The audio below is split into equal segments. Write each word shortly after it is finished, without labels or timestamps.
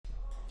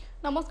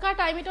নমস্কাৰ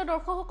টাইমিটো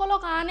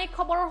দৰ্শকসকলক আন এক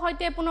খবৰৰ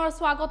সৈতে পুনৰ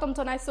স্বাগতম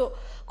জনাইছো।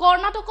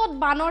 কৰ্ণাটকত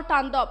বানৰ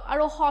তাণ্ডৱ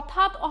আৰু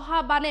হঠাৎ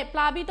অহা বানে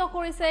প্লাবিত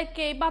কৰিছে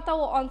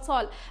কেইবাটাও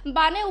অঞ্চল।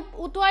 বানে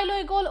উটুৱাই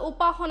লৈ গ'ল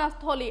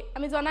উপাসনাস্থলী।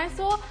 আমি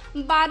জনাইছো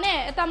বানে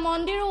এটা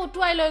মন্দিৰো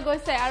উটুৱাই লৈ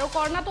গৈছে আৰু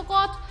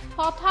কৰ্ণাটকত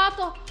হঠাৎ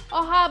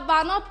অহা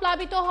বানত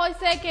প্লাবিত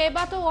হৈছে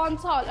কেইবাটাও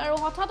অঞ্চল আৰু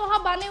হঠাৎ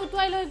অহা বানে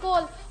উটুৱাই লৈ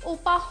গ'ল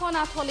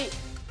উপাসনাস্থলী।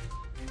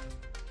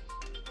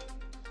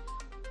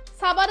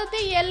 সাবাদতে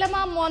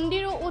ইয়েলেমা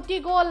মন্দিৰো উটি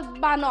গ'ল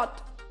বানত।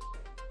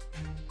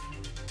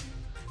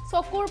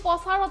 চকুৰ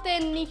পচাৰতে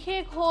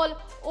নিশেষ হ'ল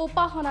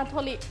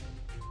উপাসনাথলী।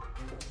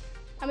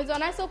 আমি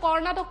জনাইছো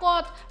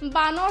কৰ্ণাটকত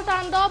বানৰ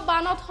তাণ্ডৱ,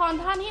 বানত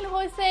সন্ধানহীন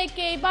হৈছে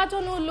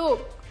কেইবাজনো লোক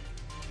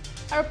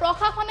আৰু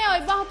প্ৰশাসনে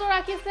অব্যাহত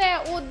ৰাখিছে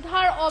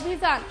উদ্ধাৰ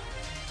অভিযান।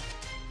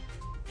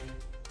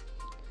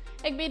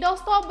 এক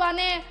বিধ্বস্ত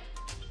বানে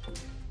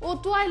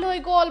উটুৱাই লৈ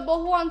গ'ল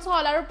বহু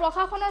অঞ্চল আৰু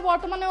প্ৰশাসনৰ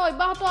বৰ্তমানে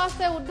অব্যাহত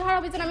আছে উদ্ধাৰ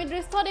অভিযান। আমি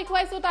দৃশ্য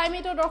দেখুৱাইছো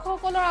টাইমিটো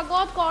দৰ্শকসকলৰ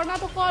আগত।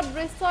 কৰ্ণাটকৰ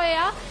দৃশ্য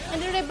এয়া।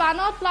 এনেদৰে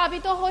বানত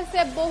প্লাবিত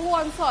হৈছে বহু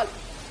অঞ্চল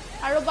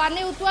আৰু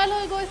বানে উটুৱাই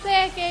লৈ গৈছে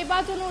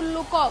কেইবাজনো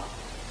লোকক।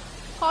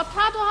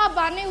 হঠাৎ অহা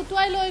বানে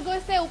উটুৱাই লৈ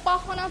গৈছে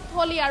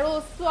উপাসনাস্থলী আৰু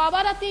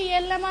সাবাদতে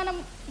ইয়েলেমা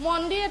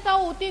মন্দিৰ এটাও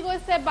উটি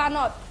গৈছে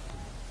বানত।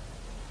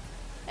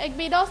 এক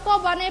বিধ্বস্ত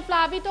বানে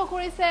প্লাবিত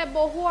কৰিছে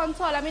বহু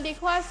অঞ্চল। আমি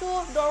দেখুৱাইছো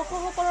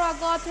দৰ্শকসকলৰ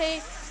আগত সেই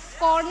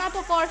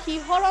কৰ্ণাটকৰ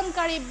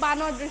শিহৰণকাৰী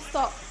বানৰ দৃশ্য।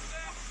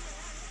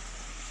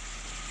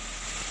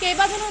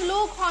 কেইবাজনো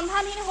লোক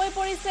সন্ধানহীন হৈ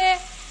পৰিছে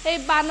এই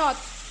বানত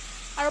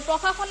আৰু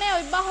প্ৰশাসনে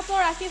অব্যাহত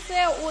ৰাখিছে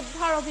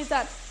উদ্ধাৰ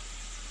অভিযান।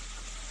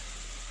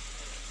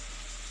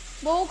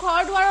 বহু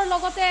ঘৰ দুৱাৰৰ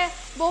লগতে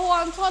বহু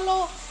অঞ্চলো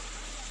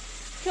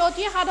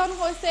ক্ষতি সাধন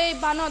হৈছে এই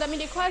বানত। আমি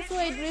দেখুৱাইছো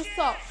এই দৃশ্য।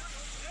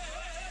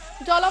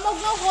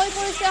 জলমগ্ন হৈ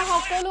পৰিছে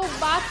সকলো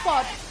বাট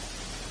পথ।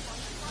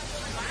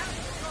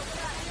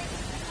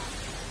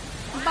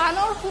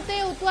 বানৰ খুঁটে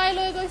উটুৱাই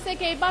লৈ গৈছে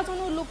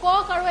কেইবাজনো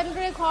লোকক আৰু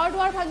এনেদৰে ঘৰ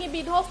দুৱাৰ ভাঙি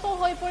বিধ্বস্ত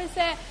হৈ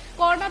পৰিছে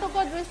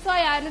কৰ্ণাটকৰ দৃশ্য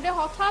এয়া। এনেদৰে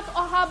হঠাৎ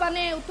অহা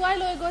বানে উটুৱাই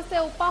লৈ গৈছে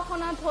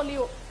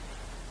উপাসনাথলীও।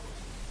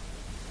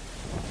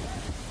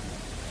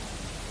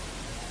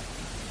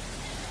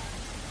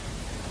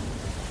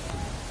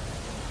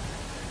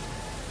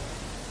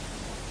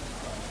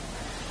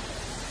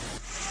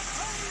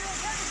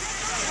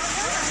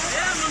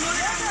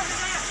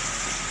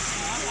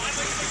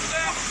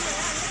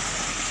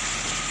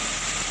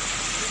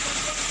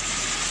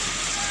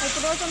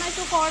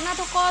 জনাইছো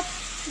কৰ্ণাটকত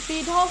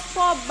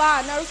বিধ্বস্ত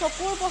বান আৰু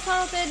চকুৰ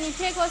পচাৰতে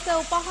নিশেষ হৈছে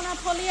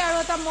উপাসনাথলী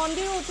আৰু এটা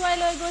মন্দিৰো উটুৱাই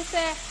লৈ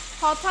গৈছে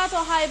হঠাৎ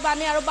অহা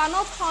বানে আৰু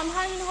বানত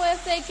সন্ধানহীন হৈ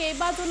আছে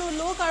কেইবাজনো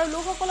লোক আৰু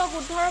লোকসকলক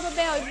উদ্ধাৰৰ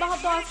বাবে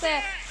অব্যাহত আছে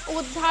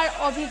উদ্ধাৰ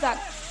অভিযান।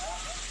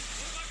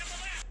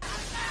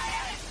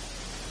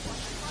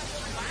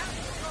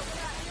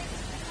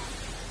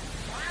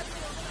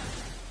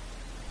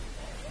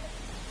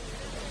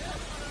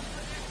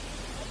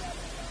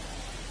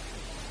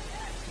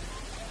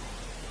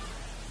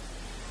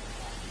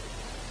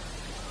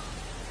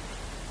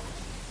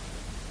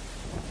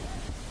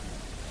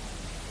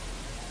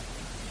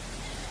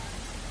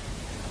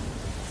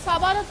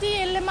 সাবাদতে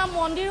ইয়েলেমা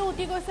মন্দিৰো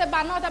উটি গৈছে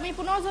বানত। আমি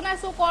পুনৰ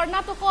জনাইছো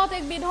কৰ্ণাটকত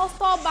এক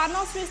বিধ্বস্ত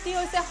বানৰ সৃষ্টি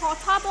হৈছে।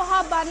 হঠাৎ অহা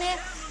বানে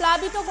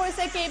প্লাবিত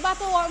কৰিছে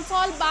কেইবাটাও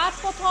অঞ্চল। বাট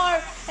পথৰ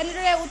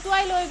এনেদৰে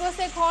উটুৱাই লৈ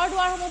গৈছে। ঘৰ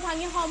দুৱাৰসমূহ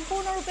ভাঙি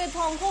সম্পূৰ্ণৰূপে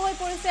ধ্বংস হৈ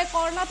পৰিছে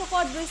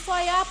কৰ্ণাটকৰ দৃশ্য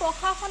এয়া।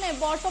 প্ৰশাসনে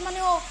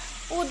বৰ্তমানেও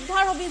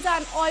উদ্ধাৰ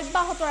অভিযান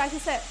অব্যাহত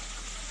ৰাখিছে।